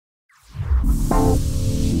Hey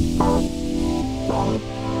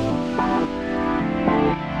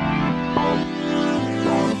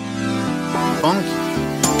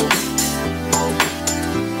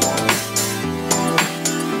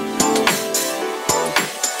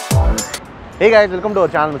guys, welcome to our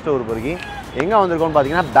channel Mr. Porukki. எங்கே வந்திருக்கோம்னு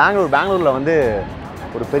பார்த்தீங்கன்னா பெங்களூரில் வந்து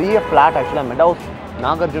ஒரு பெரிய ஃப்ளாட் ஆக்சுவலாக மெடவுஸ்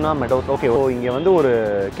நாகார்ஜுனா மெடவுஸ். ஓகே, இங்கே வந்து ஒரு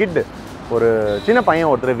கிட், ஒரு சின்ன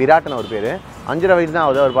பையன் ஒருத்தர் விராட்னு ஒரு பேர், 5.5 வயசு தான்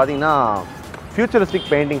ஆகுது. அவர் பார்த்தீங்கன்னா ஃபியூச்சரிஸ்டிக்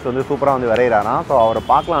பெயிண்டிங்ஸ் வந்து சூப்பராக வந்து வரைகிறாராம். ஸோ அவரை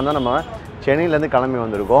பார்க்கலாம் தான் நம்ம சென்னையிலேருந்து கிளம்பி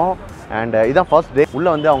வந்திருக்கோம். அண்ட் இதான் ஃபர்ஸ்ட் டே. உள்ளே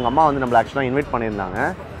வந்து அவங்க அம்மா வந்து நம்மளை ஆக்சுவலாக இன்வைட் பண்ணியிருந்தாங்க.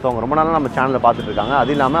 ஸோ அவங்க ரொம்ப நாளாக நம்ம சேனலில் பார்த்துட்ருக்காங்க.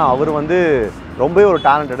 அது இல்லாமல் அவர் வந்து ரொம்பவே ஒரு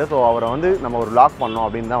டேலண்டடு. ஸோ அவரை வந்து நம்ம ஒரு vlog பண்ணோம்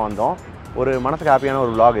அப்படின்னு தான் வந்தோம். ஒரு மனசுக்கு ஹாப்பியான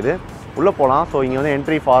ஒரு vlog இது. உள்ளே போகலாம். ஸோ இங்கே வந்து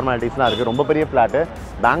என்ட்ரி ஃபார்மாலிட்டிஸ்லாம் இருக்குது. ரொம்ப பெரிய ஃப்ளாட்டு.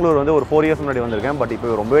 பெங்களூர் வந்து ஒரு 4 இயர்ஸ் முன்னாடி வந்திருக்கேன். பட்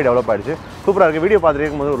இப்போ ரொம்பவே டெவலப் ஆகிடுச்சு. சூப்பராக இருக்குது. வீடியோ பார்த்துட்டு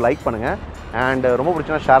இருக்கும்போது ஒரு லைக் பண்ணுங்கள். அண்ட் ரொம்ப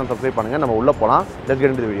பிடிச்சினா ஷேர் அண்ட் சப்ஸ்கிரைப் பண்ணுங்கள். நம்ம உள்ளே போகலாம். Let's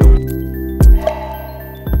get into the video.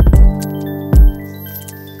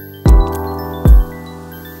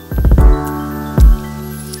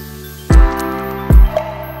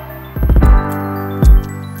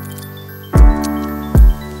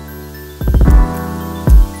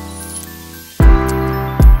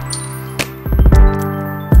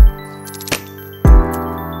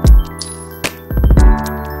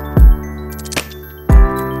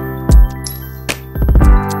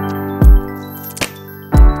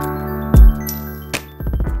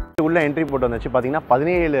 உள்ள என்ட்ரி போட்டு வந்துச்சு. பார்த்தீங்கன்னா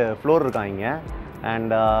 17 ஃப்ளோர் இருக்காங்க.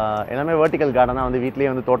 அண்ட் எல்லாமே வெர்டிக்கல் கார்டனாக வந்து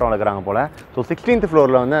வீட்லேயே வந்து தோட்டம் வளர்க்குறாங்க போல். ஸோ 16th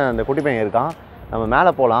ஃப்ளோரில் வந்து அந்த குட்டி பையன் இருக்கான். நம்ம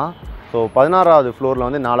மேலே போகலாம். ஸோ 16வது ஃப்ளோரில்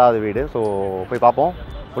வந்து 4வது வீடு. ஸோ போய் பார்ப்போம்.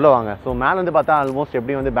 உள்ளே வாங்க. ஸோ மேலே வந்து பார்த்தா ஆல்மோஸ்ட்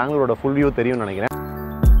எப்படி வந்து பெங்களூரோட ஃபுல் வியூ தெரியும்னு நினைக்கிறேன்.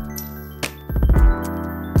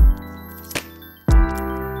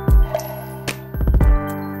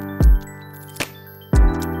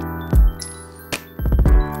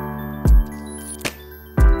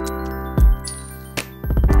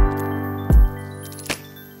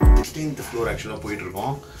 ஃப்ளோர் ஆக்சுவலாக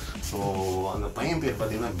போயிட்டுருக்கோம். ஸோ அந்த பையன் பேர்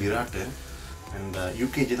பார்த்தீங்கன்னா விராட். அண்ட்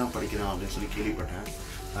யூகேஜி தான் படிக்கிறான் அப்படின்னு சொல்லி கேள்விப்பட்டேன்.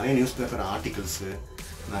 நிறைய நியூஸ் பேப்பர் ஆர்டிகல்ஸு,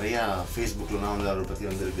 நிறையா ஃபேஸ்புக்கில்லாம் வந்து அவரை பற்றி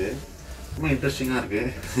வந்திருக்கு. ரொம்ப இன்ட்ரெஸ்டிங்காக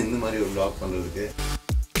இருக்குது இந்த மாதிரி ஒரு vlog பண்ணுறதுக்கு.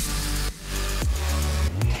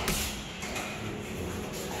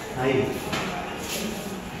 Hi,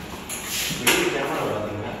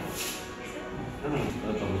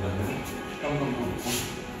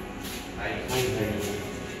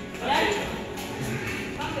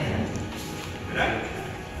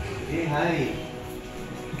 Hey, hi.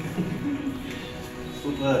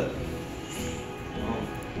 Super. Wow.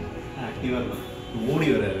 Active ah. Moody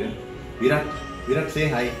vararu. Virat say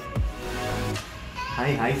hi.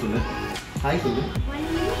 Hi sollu. Hi sollu.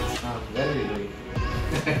 Where are you going?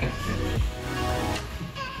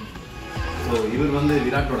 So ivar vandu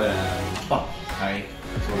Virat oda appa. Hi.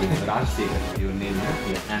 So Rajsekhar your name.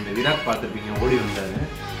 And Virat paathiruppinga odi vandaru.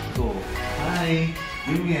 So hi.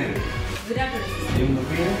 இவங்க யாரு? விராட். இவங்க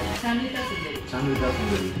பேர் சாந்திதா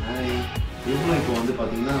சுந்தரி. Hi. இவங்க இப்போ வந்து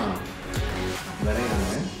பார்த்தீங்கன்னா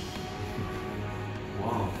வரையறாங்க.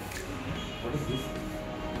 Wow. What is this?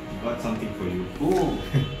 Got something for you. O.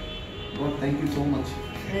 God thank you so much.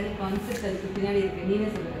 இந்த concept அதுக்கு பின்னாடி இருக்கு. நீங்க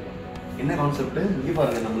சொல்லுங்க. என்ன கான்செப்ட்? இங்க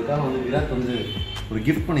பாருங்க, நமக்காக வந்து விராட் வந்து ஒரு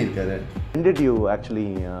gift பண்ணிருக்காரு. When did you actually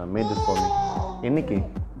made this for me? என்னைக்கு?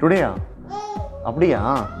 டுடேயா? அப்படியா?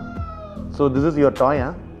 So this is your toy,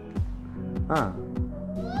 huh?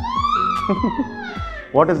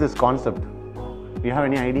 What is this concept? Do you have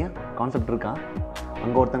any idea? Concept இருக்கா?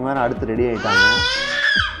 அங்க ஒருத்தங்க வேற அடுத்து ரெடி ஆயிட்டாங்க.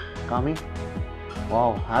 காமி.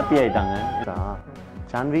 வாவ், ஹாப்பி ஆயிட்டாங்க.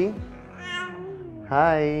 சான்வி.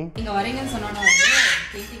 ஹாய். நீங்க வரீங்கன்னு சொன்னோன்னா வந்து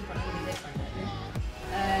பெயிண்டிங் பண்ண டிசைட் பண்றாரு.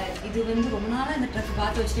 இது வந்து ரொம்ப நாளா இந்த ட்ரக்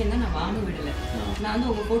பார்த்து வச்சுட்டே இருந்தா நான் வாங்க விடல. நான் வந்து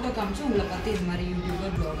உங்க போட்டோ காமிச்சு உங்களை பத்தி இது மாதிரி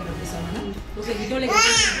யூடியூபர் பிளாகர் அப்படி சொன்னேன்னா ஓகே வீடியோல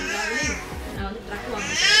நான் வந்து ட்ரக்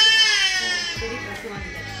வாங்கிட்டேன். சரி ட்ரக்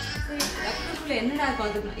வாங்கிட்டேன். ட்ரக்குக்குள்ள என்னடா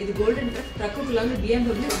கான்செப்ட்? இது கோல்டன் ட்ரக். ட்ரக்குக்குள்ள வந்து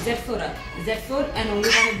BMW Z4 அண்ட்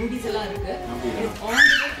உங்களுக்கான பூட்டிஸ் எல்லாம் இருக்கு. On the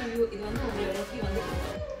way to you. இது வந்து உங்களை நோக்கி வந்து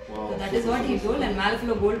so that is what he told, and Malfull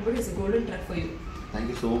gold but it's a golden truck for you. Thank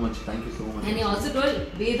you so much. And he also told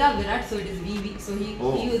Vedha Virat, so it is VV. So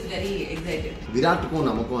he was very excited. விராட்டுக்கும்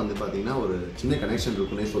நமக்கும் வந்து பார்த்தீங்கன்னா ஒரு சின்ன connection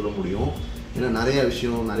இருக்குன்னே சொல்ல முடியும். ஏன்னா நிறைய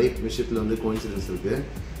விஷயத்தில் வந்து கோயின்சிடன்ஸ் இருக்குது.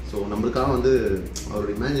 ஸோ நம்மளுக்காக வந்து அவரோட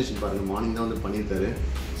இமேஜினேஷன் பாருங்கள், மார்னிங் தான் வந்து பண்ணியிருக்காரு.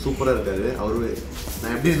 சூப்பராக இருக்காரு. அவரு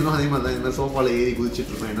நான் எப்படி இருந்தாலும் அதே மாதிரி தான் இந்த மாதிரி சோஃபாவில் ஏறி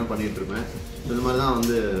குதிச்சிட்ருப்பேன், என்ன பண்ணிகிட்ருப்பேன். இந்த மாதிரி தான்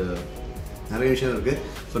வந்து நிறைய விஷயம் இருக்குது.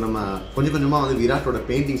 ஸோ நம்ம கொஞ்சம் கொஞ்சமாக வந்து விராட்டோட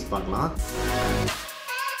பெயிண்டிங்ஸ் பார்க்கலாம்.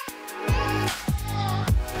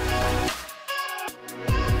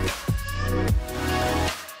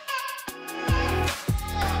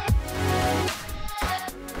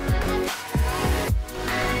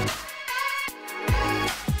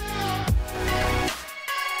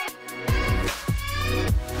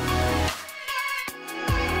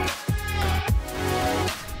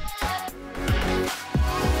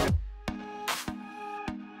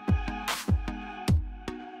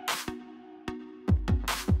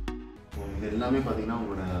 எல்லாமே பார்த்தீங்கன்னா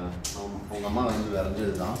அவங்க அம்மா வந்து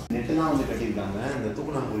வரைஞ்சது தான். நெட்டு தான் வந்து கட்டியிருக்காங்க. இந்த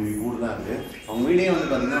தூக்குநாங்குருவி கூடு தான் இருக்குது. அவங்க வீடே வந்து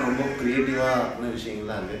பார்த்தீங்கன்னா ரொம்ப க்ரியேட்டிவான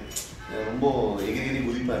விஷயங்கள் தான் இருக்குது. ரொம்ப எகிரி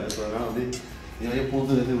குதிப்பாக இருக்குது. ஸோ அதனால் வந்து நிறைய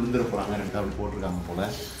பூத்து வந்து விழுந்துட போகிறாங்க. ரெண்டு அப்படி போட்டிருக்காங்க போல்.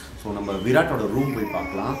 ஸோ நம்ம விராட்டோட ரூம் போய்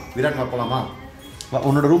பார்க்கலாம். விராட் பார்க்கலாமா?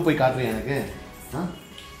 உன்னோட ரூம் போய் காட்டுறேன் எனக்கு.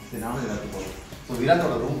 சரி, நானும் விராட்டு போகிறேன். ஸோ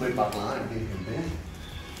விராட்டோட ரூம் போய் பார்க்கலாம் எப்படி இருக்குன்ட்டு.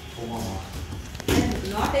 போமாமா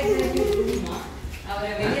நாட் எக்ஸாக்ட்லி ரூமா, அவரை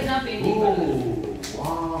வெளியே தான் பெயிண்டிங் பண்ணுவாங்க.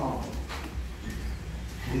 வாவ்,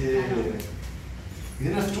 இது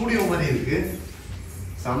என்ன ஸ்டூடியோ மாதிரி இருக்கு.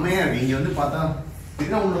 செம்மையா இருக்கு. இங்க வந்து பார்த்தா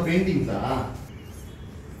இதுதான் உங்களோட பெயிண்டிங்ஸா?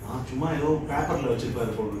 சும்மா ஏதோ பேப்பர்ல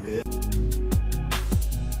வச்சிருப்பாரு போல இருக்கு.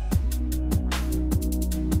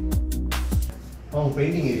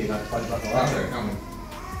 பெயிண்டிங் ஏரியா பார்க்கலாம்.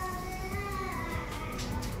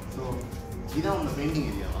 ஸோ இதான் உங்களோட பெயிண்டிங்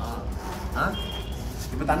ஏரியாவா?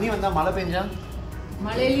 இப்போ தண்ணி வந்தா மழை பெஞ்சா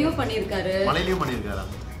மலையிலயும் பண்ணியிருக்காரா?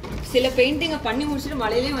 சில பெயிண்டிங்கை பண்ணி முடிச்சுட்டு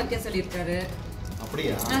மலையிலயும் வைக்க சொல்லியிருக்காரு.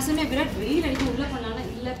 அப்படியா? நான் சொன்னேன் விராட் வெயில் அடிக்க உள்ள பண்ணலாம்,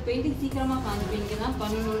 இல்லை பெயிண்டிங் சீக்கிரமா காமிப்பீங்க, இங்கே தான்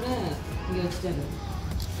பண்ணணும்னு இங்கே வச்சுட்டாரு.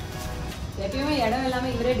 எப்பயுமே இடம்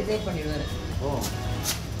எல்லாமே இவரே டிசைட் பண்ணிடுவாரு.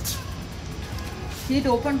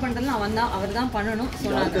 சீட் ஓப்பன் பண்ணுறதுலாம் அவர் தான் பண்ணணும்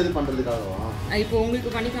சொன்னாங்க. பண்ணுறதுக்காகவா? இப்போ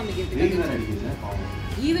உங்களுக்கு பண்ணி காமிக்கிறதுக்கு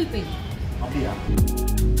ஈவில் பெயிண்ட். அப்படியா?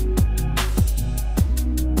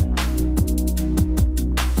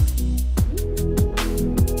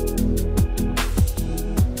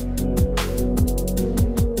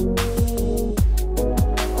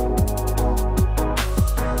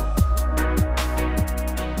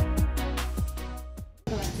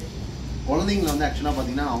 குழந்தைங்களை வந்து ஆக்சுவலாக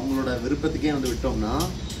பார்த்தீங்கன்னா அவங்களோட விருப்பத்துக்கே வந்து விட்டோம்னா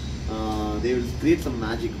they will create some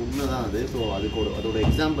magic. உண்மைதான் அது. ஸோ அதோட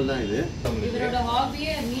எக்ஸாம்பிள் தான் இது. இவரோட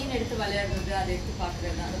ஹாபியே மீன் எடுத்து விளையாடுறது, அதை எடுத்து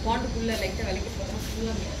பார்க்குறது தான். அந்த பாண்டுக்குள்ளே லைட்டாக விலைக்கு போகிறோம்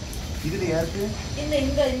ஃபுல்லாக. இதில் யாருக்கு?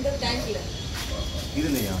 இந்த டேங்க்ல.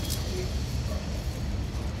 இதுலையா?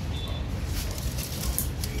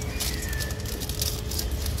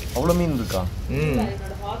 அவ்வளோ மீன் இருக்கா?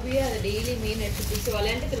 என்னோட ஹாபியே அதை டெய்லி மீன் எடுத்து பிடிச்சி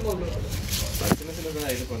விளையாண்டு திரும்ப உள்ள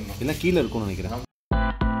இது பண்ணணும். இல்லை கீழே இருக்கும்னு நினைக்கிறேன்.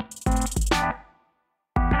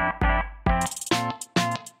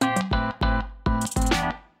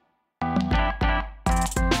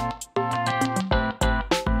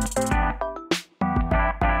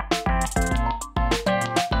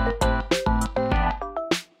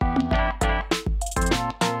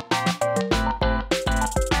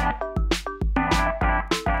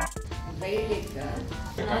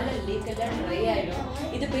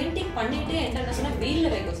 இது பெயிண்டிங் பண்ணிட்டு என்ன சொன்னா வெயில்ல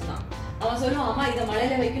வைக்க சொன்னான். அவன் சொல்லுவான் அம்மா இதை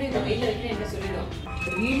மழையில வைக்கணும், இதை வெயில்ல வைக்கணும் என்ன சொல்லிடும்.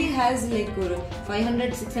 really has like ஒரு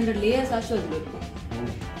 500-600 லேயர்ஸ் ஆச்சு அதுல இருக்கும்.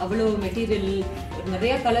 அவ்வளோ மெட்டீரியல்,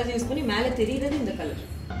 நிறைய கலர் யூஸ் பண்ணி மேலே தெரியுறது இந்த கலர்.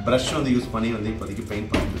 ப்ரஷ் வந்து யூஸ் பண்ணி வந்து இப்போதைக்கு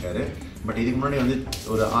பெயிண்ட் பண்ணிருக்காரு. பட் இதுக்கு முன்னாடி வந்து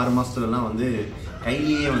ஒரு 6 மாதத்துலலாம் வந்து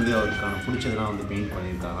கையிலேயே வந்து அவருக்கான பிடிச்சதெல்லாம் வந்து பெயிண்ட்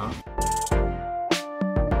பண்ணியிருக்காராம்.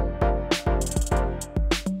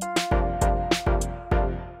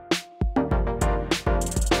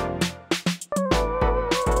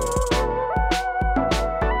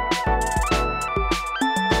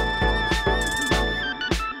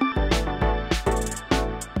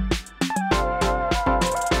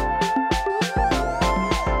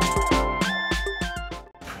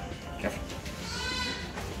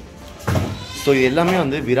 ஸோ இது எல்லாமே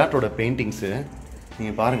வந்து விராட்டோட பெயிண்டிங்ஸு.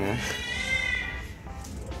 நீங்கள் பாருங்கள்.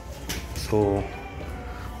 ஸோ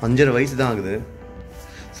 5.5 வயசு தான் ஆகுது.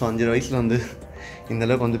 ஸோ 5.5 வயசில் வந்து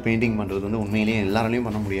இந்தளவுக்கு வந்து பெயிண்டிங் பண்ணுறது வந்து உண்மையிலேயே எல்லாராலையும்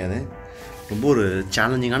பண்ண முடியாது. ரொம்ப ஒரு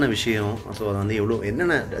சேலஞ்சிங்கான விஷயம். ஸோ அதை வந்து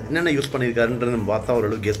என்னென்ன யூஸ் பண்ணியிருக்காருன்றது நம்ம பார்த்தா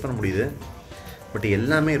ஓரளவுக்கு கெஸ் பண்ண முடியுது. பட்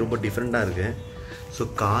எல்லாமே ரொம்ப டிஃப்ரெண்ட்டாக இருக்குது. ஸோ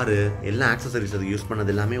காரு எல்லா ஆக்சசரிஸ் அது யூஸ்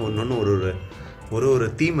பண்ணது எல்லாமே ஒன்று ஒரு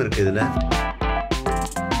தீம் இருக்குது இதில்.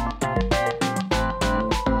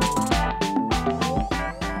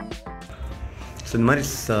 ஸோ இந்த மாதிரி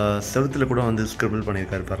செவுத்தில் கூட வந்து ஸ்க்ரிபிள்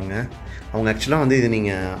பண்ணியிருக்காரு பாருங்கள். அவங்க ஆக்சுவலாக வந்து இது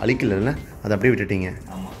நீங்கள் அழிக்கலைல்ல, அதை அப்படியே விட்டுட்டீங்க.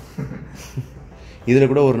 இதில்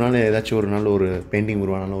கூட ஒரு நாள் ஏதாச்சும் ஒரு நாள் ஒரு பெயிண்டிங்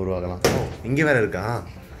உருவானாலும் உருவாகலாம். இங்கே வேறு இருக்கா?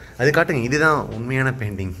 அது காட்டுங்க. இதுதான் உண்மையான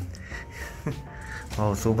பெயிண்டிங்.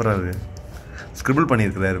 சூப்பராக இருக்குது. ஸ்க்ரிபிள்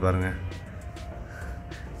பண்ணியிருக்கிறாரு பாருங்கள்.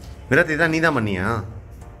 விராத் இதான் நீ தான் பண்ணியா?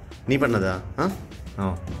 நீ பண்ணதா?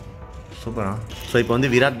 சூப்பரா. ஸோ இப்போ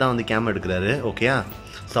வந்து விராட் தான் வந்து கேமரா எடுக்கிறாரு. ஓகேயா?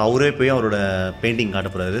 ஸோ அவரே போய் அவரோட பெயிண்டிங் காட்ட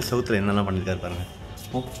போகிறாரு. செவுத்தில் என்னெல்லாம் பண்ணியிருக்காரு பாருங்கள்.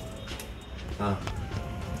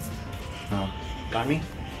 காமி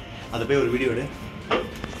அதை போய் ஒரு வீடியோ எடு.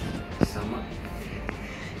 செம்ம.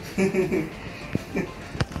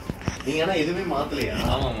 நீங்கள் ஆனால் எதுவுமே மாற்றலையா?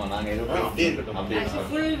 ஆமாம்மா, நாங்கள் எதுவும் அப்படியே இருக்கட்டும். அப்படியே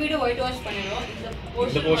ஃபுல் வீடியோ ஒயிட் வாஷ் பண்ணிடுவோம்.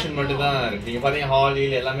 இந்த போர்ஷன் மட்டும் தான் இருக்குது. நீங்கள் பார்த்தீங்கன்னா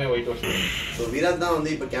ஹாலில் எல்லாமே ஒயிட் வாஷ் பண்ணுவோம். ஸோ விராட் தான்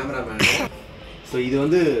வந்து இப்போ கேமராமேன். ஸோ இது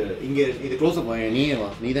வந்து இங்கே இது க்ளோஸ்அப் வா, நீயே வா,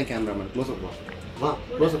 நீ தான் கேமராமேன், க்ளோஸ்அப் வா, வா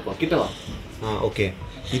க்ளோஸ்அப் வா, கிட்ட வா. ஓகே.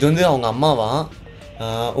 இது வந்து அவங்க அம்மாவா?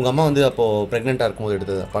 உங்கள் அம்மா வந்து அப்போது ப்ரெக்னெண்ட்டாக இருக்கும்போது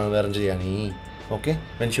எடுத்தது பணம் வரைஞ்சியா நீ? Okay.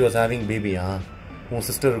 When she was having பேபியா? உங்கள்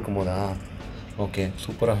சிஸ்டர் இருக்கும்போதா? ஓகே,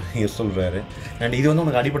 சூப்பராக சொல்கிறாரு. அண்ட் இது வந்து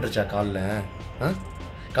உனக்கு அடிபட்டுருச்சா காலில்?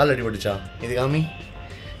 காலில் அடிபட்டுச்சா? இது காமி.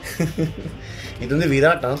 இது வந்து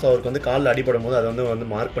விராட்டா. ஸோ அவருக்கு வந்து காலில் அடிபடும் போது அதை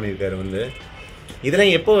வந்து மார்க் பண்ணியிருக்காரு வந்து.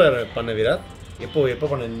 இதெல்லாம் எப்போ பண்ண விராட்? எப்போ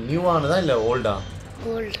பண்ண? நியூவானதா இல்லை ஓல்டா?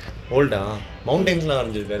 ஓல்டா. மவுண்டன்ஸ்லாம்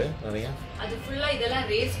வரைஞ்சிருக்காரு நிறையா. அது ஃபுல்லா இதெல்லாம்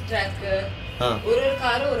ரேஸ் ட்ராக். ஒரு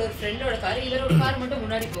கார் ஒரு ஃப்ரெண்டோட கார், இவரோட கார் மட்டும்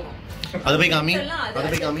முன்னாடி போகும். அது போய் காமி, அது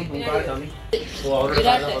போய் காமி, உங்க கார் காமி. ஓ அவரோட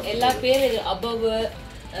எல்லா பேர் அபவ்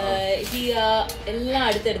ஹியா எல்லாம்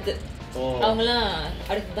அடுத்து. அவங்கலாம்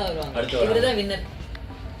அடுத்து தான் வருவாங்க. இவர்தான் வின்னர்.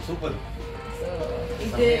 சூப்பர்.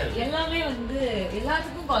 இது எல்லாமே வந்து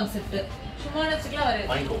எல்லாத்துக்கும் கான்செப்ட். சும்மா வச்சுக்கலாம் வர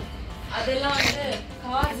வாங்கிக்கோ. அதெல்லாம் வந்து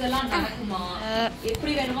கார்ஸ் எல்லாம் நடக்குமா,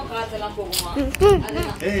 எப்படி வேணுமோ கார்ஸ் எல்லாம் போகுமா,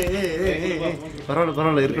 அதெல்லாம்.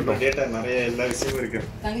 பரவாயில்ல இருக்கட்டும். டேட்டா நிறைய எல்லா விஷயமும் இருக்கு.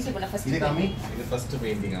 தங்கச்சி பண்ண ஃபர்ஸ்ட் இது காமி. இது ஃபர்ஸ்ட்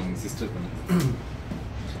பெயிண்டிங் அவங்க சிஸ்டர் பண்ண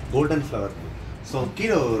கோல்டன் ஃப்ளவர். ஸோ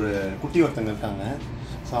கீழே ஒரு குட்டி ஒருத்தங்க இருக்காங்க.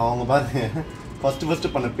 ஸோ அவங்க பாருங்க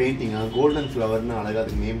ஃபர்ஸ்ட் பண்ண பெயிண்டிங்காக கோல்டன் ஃப்ளவர்னு அழகாக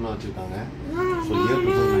அதுக்கு நேம்லாம் வச்சுருக்காங்க. ஸோ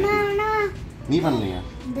நீ பண்ணலையா?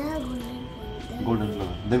 Golden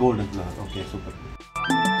flower. The golden flower. Okay, super.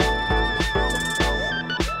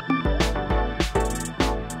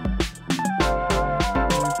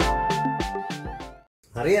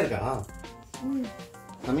 நிறைய இருக்கா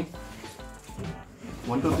சாமி?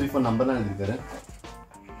 1 2 3 4 நம்பர்லாம் எழுதிருக்காரு.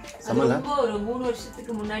 சமல ஒரு 3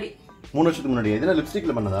 வருஷத்துக்கு முன்னாடி. 3 வருஷத்துக்கு முன்னாடி. இதெல்லாம்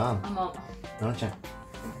லிப்ஸ்டிக்ல பண்ணதா? ஆமா, நினைச்சேன்.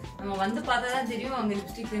 நம்ம வந்து பார்த்தா தான் தெரியும் அவங்க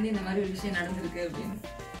லிப்ஸ்டிக்ல இருந்து இந்த மாதிரி ஒரு விஷயம் நடந்திருக்கு அப்படின்னு.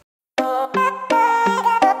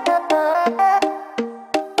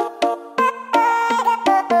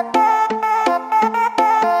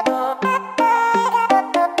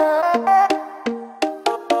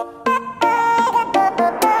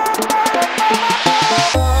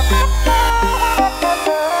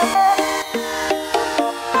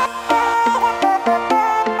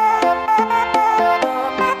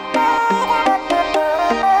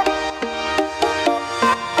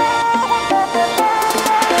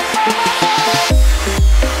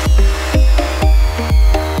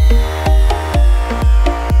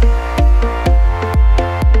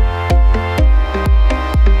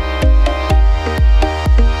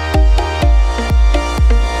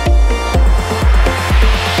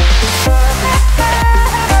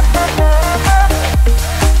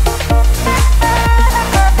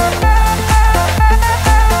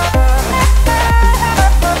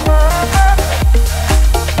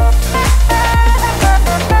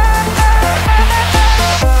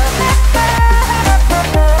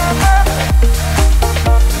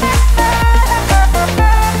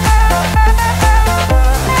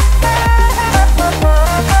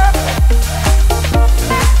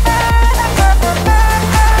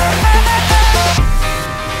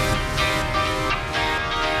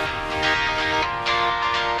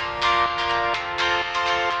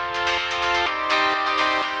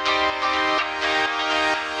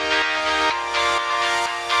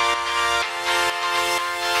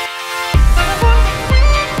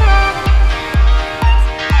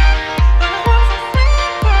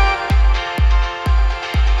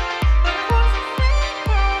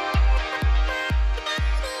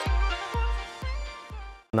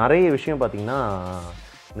 நிறைய விஷயம் பார்த்தீங்கன்னா,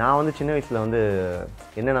 நான் வந்து சின்ன வயசில் வந்து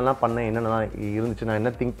என்னென்னலாம் பண்ணேன், என்னென்னலாம் இருந்துச்சு, நான்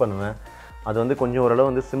என்ன திங்க் பண்ணுவேன், அது வந்து கொஞ்சம் ஓரளவு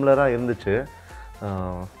வந்து சிமிலராக இருந்துச்சு.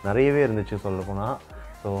 நிறையவே இருந்துச்சு சொல்லப்போனால்.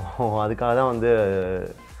 ஸோ அதுக்காக தான் வந்து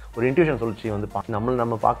ஒரு இன்ட்யூஷன் சொல்லிச்சு வந்து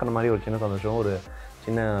நம்ம பார்க்குற மாதிரி ஒரு சின்ன சந்தோஷம், ஒரு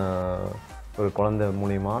சின்ன ஒரு குழந்தை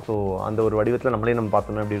மூலிமா. ஸோ அந்த ஒரு வடிவத்தில் நம்மளே நம்ம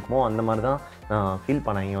பார்த்தோம்னா எப்படி இருக்குமோ அந்த மாதிரி தான் நான் ஃபீல்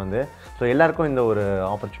பண்ணேன் வந்து. ஸோ எல்லாேருக்கும் இந்த ஒரு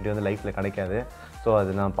ஆப்பர்ச்சுனிட்டி வந்து லைஃப்பில் கிடைக்காது. ஸோ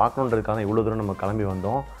அது நான் பார்க்கணுன்றதுக்காக இவ்வளோ தூரம் நம்ம கிளம்பி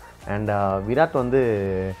வந்தோம். அண்ட் விராட் வந்து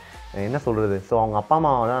என்ன சொல்கிறது, ஸோ அவங்க அப்பா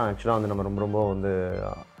அம்மாவை தான் ஆக்சுவலாக வந்து நம்ம ரொம்ப ரொம்ப வந்து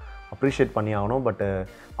அப்ரிஷியேட் பண்ணி ஆகணும். பட்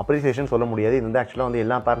அப்ரிசியேஷன் சொல்ல முடியாது. இது வந்து ஆக்சுவலாக வந்து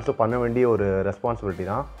எல்லா பேரண்ட்ஸும் பண்ண வேண்டிய ஒரு ரெஸ்பான்சிபிலிட்டி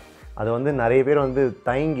தான். அது வந்து நிறைய பேர் வந்து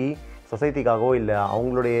தயங்கி சொசைட்டிக்காகவோ இல்லை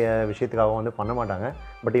அவங்களுடைய விஷயத்துக்காகவோ வந்து பண்ண மாட்டாங்க.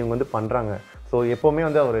 பட் இவங்க வந்து பண்ணுறாங்க. ஸோ எப்போவுமே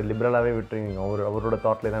வந்து அவர் லிபரலாகவே விட்டுருவீங்க, அவரோட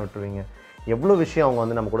தாட்லேயே தான் விட்டுருவீங்க. எவ்வளோ விஷயம் அவங்க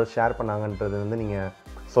வந்து நம்ம கூட ஷேர் பண்ணாங்கன்றது வந்து நீங்கள்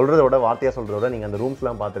சொல்கிறத விட, வார்த்தையாக சொல்கிறத விட நீங்கள் அந்த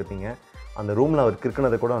ரூம்ஸ்லாம் பார்த்துருப்பீங்க. அந்த ரூமில் அவர்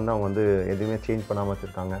கிறுக்குனதை கூட வந்து அவங்க வந்து எதுவுமே சேஞ்ச் பண்ணாமல்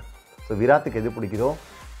வச்சுருக்காங்க. ஸோ விராத்துக்கு எது பிடிக்குதோ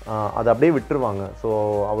அதை அப்படியே விட்டுருவாங்க. ஸோ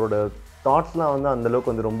அவரோட தாட்ஸ்லாம் வந்து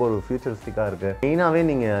அந்தளவுக்கு வந்து ரொம்ப ஒரு ஃபியூச்சரிஸ்டிக்காக இருக்குது. மெயினாகவே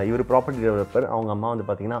நீங்கள் இவர் ப்ராப்பர்ட்டி டெவலப்பர், அவங்க அம்மா வந்து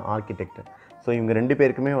பார்த்திங்கன்னா ஆர்கிடெக்ட். ஸோ இவங்க 2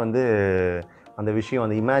 பேருக்குமே வந்து அந்த விஷயம்,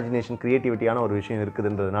 அந்த இமேஜினேஷன், க்ரியேட்டிவிட்டியான ஒரு விஷயம்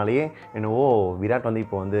இருக்குதுன்றதுனாலேயே என்னவோ விராட் வந்து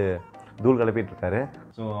இப்போ வந்து தூள் கிளப்பிட்டு இருக்காரு.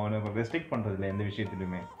 ஸோ அவனை ரெஸ்ட்ரிக்ட் பண்ணுறதில்ல எந்த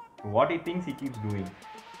விஷயத்துலையுமே. What he thinks he keeps doing.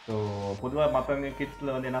 So பொதுவாக மற்றவங்க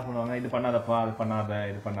கிட்ஸில் வந்து என்ன பண்ணுவாங்க, இது பண்ணாதப்பா, அது பண்ணாத,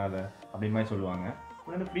 இது பண்ணாத அப்படின்னு மாதிரி சொல்லுவாங்க.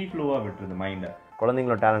 வந்து ஃப்ரீ ஃப்ளோவாக விட்டுருது மைண்டை.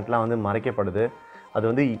 குழந்தைங்களோட டேலண்ட்லாம் வந்து மறைக்கப்படுது. அது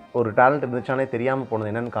வந்து ஒரு டேலண்ட் இருந்துச்சானே தெரியாமல் போனது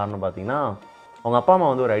என்னென்னு காரணம் பார்த்தீங்கன்னா, அவங்க அப்பா அம்மா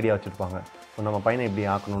வந்து ஒரு ஐடியா வச்சுருப்பாங்க, ஸோ நம்ம பையனை இப்படி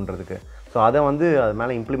ஆக்கணுன்றதுக்கு. ஸோ அதை வந்து அது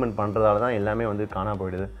மேலே இம்ப்ளிமெண்ட் பண்ணுறதால தான் எல்லாமே வந்து காணா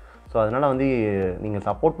போயிடுது. ஸோ அதனால் வந்து நீங்கள்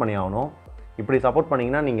சப்போர்ட் பண்ணி ஆகணும். இப்படி சப்போர்ட்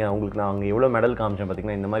பண்ணிங்கன்னா நீங்கள் உங்களுக்கு நான் அங்கே எவ்வளோ மெடல் காமிச்சேன்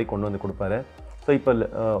பார்த்தீங்கன்னா, இந்த மாதிரி கொண்டு வந்து கொடுப்பாரு. ஸோ இப்போ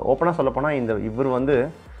ஓப்பனாக சொல்லப்போனால் இவர் வந்து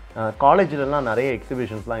காலேஜிலலாம் நிறைய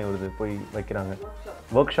எக்ஸிபிஷன்ஸ்லாம் இவர் போய் வைக்கிறாங்க.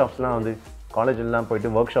 ஒர்க் ஷாப்ஸ்லாம் வந்து காலேஜிலலாம் போயிட்டு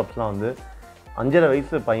ஒர்க் ஷாப்ஸ்லாம் வந்து 5.5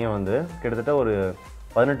 வயசு பையன் வந்து கிட்டத்தட்ட ஒரு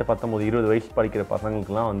 18, 19, 20 வயசு படிக்கிற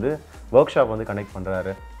பசங்களுக்குலாம் வந்து ஒர்க் ஷாப் வந்து கனெக்ட்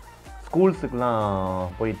பண்ணுறாரு. ஸ்கூல்ஸுக்கெலாம்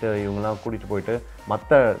போயிட்டு இவங்கெல்லாம் கூட்டிகிட்டு போயிட்டு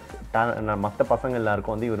மற்ற பசங்க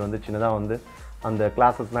எல்லாருக்கும் வந்து இவர் வந்து சின்னதாக வந்து அந்த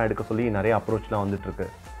கிளாஸஸ்லாம் எடுக்க சொல்லி நிறைய அப்ரோச்லாம் வந்துட்டுருக்கு.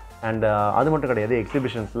 அண்ட் அது மட்டும் கிடையாது,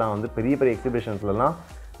 எக்ஸிபிஷன்ஸ்லாம் வந்து பெரிய பெரிய எக்ஸிபிஷன்ஸ்லாம்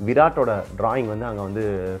விராட்டோட ட்ராயிங் வந்து அங்கே வந்து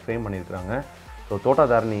ஃப்ரேம் பண்ணியிருக்கிறாங்க. ஸோ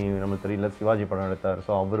தோட்டாதாரணி நம்மளுக்கு தெரியல, சிவாஜி படம் எடுத்தார்.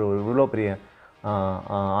 ஸோ அவர் ஒரு இவ்வளோ பெரிய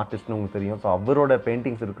ஆர்டிஸ்ட்னு உங்களுக்கு தெரியும். ஸோ அவரோட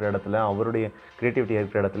பெயிண்டிங்ஸ் இருக்கிற இடத்துல, அவருடைய க்ரியேட்டிவிட்டி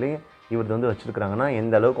இருக்கிற இடத்துலையே இவர் வந்து வச்சுருக்கிறாங்கன்னா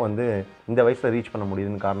எந்த அளவுக்கு வந்து இந்த வயசில் ரீச் பண்ண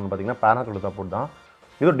முடியுதுன்னு காரணம் பார்த்தீங்கன்னா பேரண்ட்ஸோட சப்போர்ட் தான்.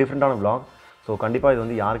 இது ஒரு டிஃப்ரெண்ட்டான வ்ளாக். ஸோ கண்டிப்பாக இது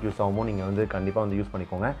வந்து யாருக்கு யூஸ் ஆகுமோ நீங்கள் வந்து கண்டிப்பாக வந்து யூஸ்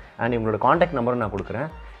பண்ணிக்கோங்க. அண்ட் உங்களோட காண்டாக்ட் நம்பரும் நான் கொடுக்குறேன்.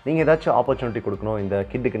 நீங்கள் ஏதாச்சும் ஆப்பர்ச்சுனிட்டி கொடுக்கணும், இந்த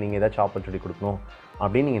கிட்டுக்கு நீங்கள் ஏதாச்சும் ஆப்பர்ச்சுனிட்டி கொடுக்கணும்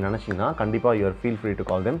அப்படின்னு நீங்கள் நினச்சிங்கன்னா கண்டிப்பாக you are feel free to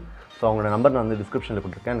call them. So அவங்களோட நம்பர் நான் வந்து டிஸ்கிரிப்ஷனில்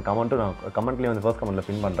கொடுத்துருக்கேன். அண்ட் கமெண்ட்டும் நான் கமெண்ட்லேயே வந்து ஃபர்ஸ்ட் கமெண்ட்டில்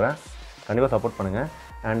பின் பண்ணுறேன். கண்டிப்பாக சப்போர்ட் பண்ணுங்கள்.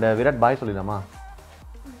 அண்ட் விராட் பாய் சொல்லிடலாமா?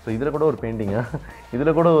 ஸோ இதில் கூட ஒரு பெயிண்டிங்கு,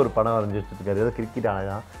 இதில் கூட ஒரு படம் வரைஞ்சி வச்சுருக்காரு, ஏதோ கிரிக்கெட்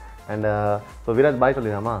அழகா. அண்ட் ஸோ விராட் பாய்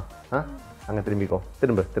சொல்லிடலாமா? அங்கே திரும்பிக்கோ,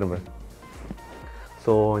 திரும்ப.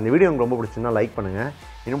 ஸோ இந்த வீடியோ உங்களுக்கு ரொம்ப பிடிச்சிருந்தா லைக் பண்ணுங்கள்,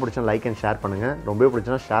 இன்னும் பிடிச்சா லைக் அண்ட் ஷேர் பண்ணுங்கள், ரொம்பவே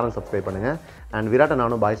பிடிச்சா ஷேர் அண்ட் சப்ஸ்கிரைப் பண்ணுங்கள். அண்ட் விராட்டை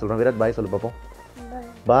நானும் பாய் சொல்கிறேன். விராட் பாய் சொல்லு பார்ப்போம்.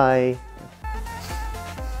 பாய்.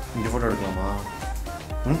 இங்கே ஃபோட்டோ எடுக்கலாமா?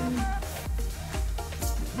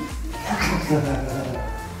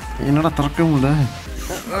 என்னடா திறக்க முடியல.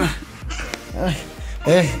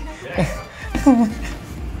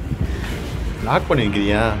 லாக் பண்ணி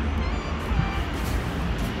வைக்கிறியா?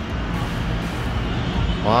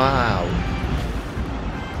 Wow.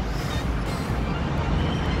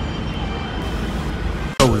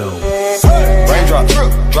 Raindrop,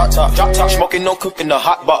 drop top, smoking, no cooking, the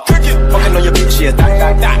hot box. Fucking on your bitch, yeah,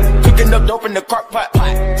 that. Cooking up dope in the crock pot.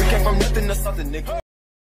 We came from nothing to something, nigga.